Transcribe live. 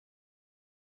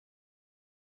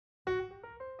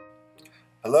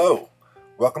Hello!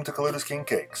 Welcome to Kaluta's King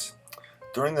Cakes.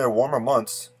 During their warmer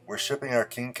months, we're shipping our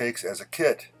king cakes as a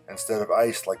kit instead of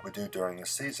iced like we do during the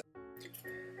season.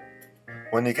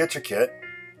 When you get your kit,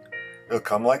 it'll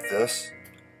come like this.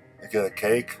 You get a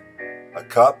cake, a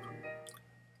cup,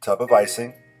 a tub of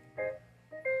icing,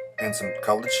 and some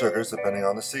colored sugars depending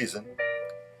on the season.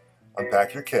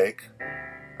 Unpack your cake.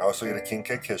 I also get a king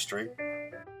cake history.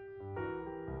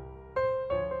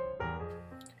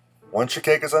 Once your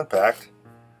cake is unpacked,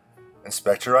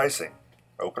 inspect your icing.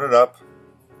 Open it up,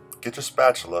 get your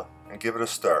spatula, and give it a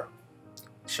stir.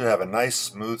 It should have a nice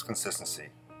smooth consistency,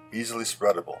 easily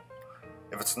spreadable.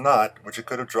 If it's not, which it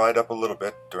could have dried up a little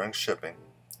bit during shipping,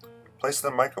 place it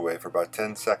in the microwave for about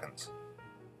 10 seconds.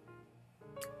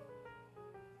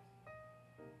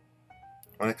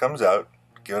 When it comes out,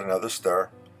 give it another stir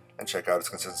and check out its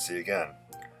consistency again.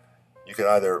 You can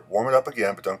either warm it up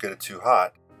again but don't get it too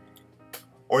hot,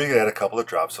 or you can add a couple of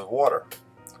drops of water.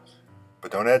 But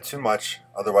don't add too much,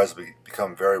 otherwise it will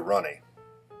become very runny.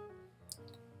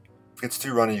 If it gets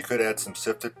too runny, you could add some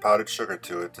sifted powdered sugar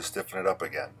to it to stiffen it up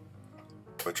again,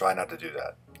 but try not to do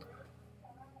that.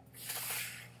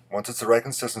 Once it's the right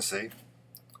consistency,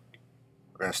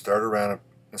 we're going to stir it around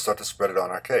and start to spread it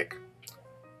on our cake.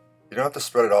 You don't have to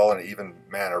spread it all in an even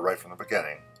manner right from the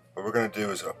beginning. What we're going to do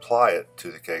is apply it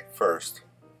to the cake first,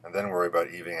 and then worry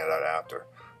about evening it out after.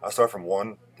 I'll start from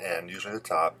one end, usually the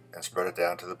top, and spread it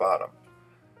down to the bottom.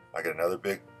 I get another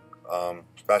big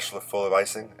spatula full of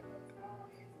icing,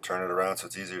 turn it around so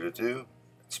it's easier to do,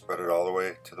 and spread it all the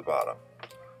way to the bottom.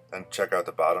 Then check out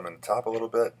the bottom and the top a little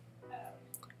bit.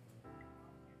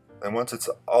 Then once it's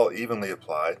all evenly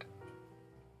applied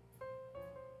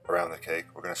around the cake,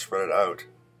 we're going to spread it out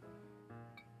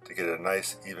to get a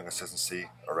nice even consistency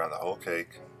around the whole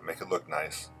cake and make it look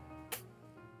nice.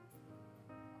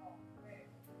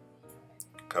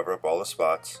 Cover up all the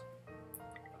spots.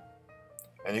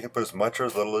 And you can put as much or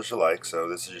as little as you like, so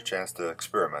this is your chance to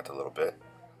experiment a little bit.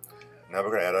 Now we're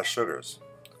going to add our sugars.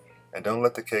 And don't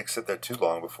let the cake sit there too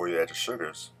long before you add your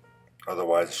sugars,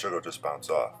 otherwise the sugar will just bounce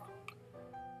off.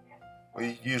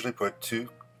 We usually put 2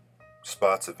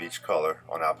 spots of each color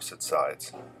on opposite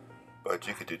sides, but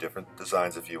you could do different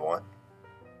designs if you want.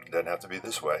 It doesn't have to be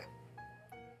this way.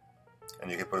 And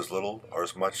you can put as little or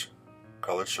as much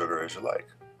colored sugar as you like.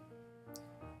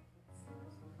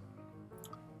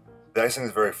 The icing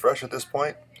is very fresh at this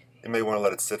point. You may want to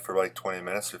let it sit for like 20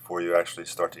 minutes before you actually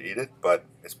start to eat it, but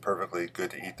it's perfectly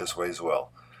good to eat this way as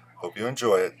well. Hope you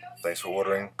enjoy it. Thanks for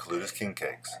ordering Kaluta's King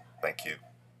Cakes. Thank you.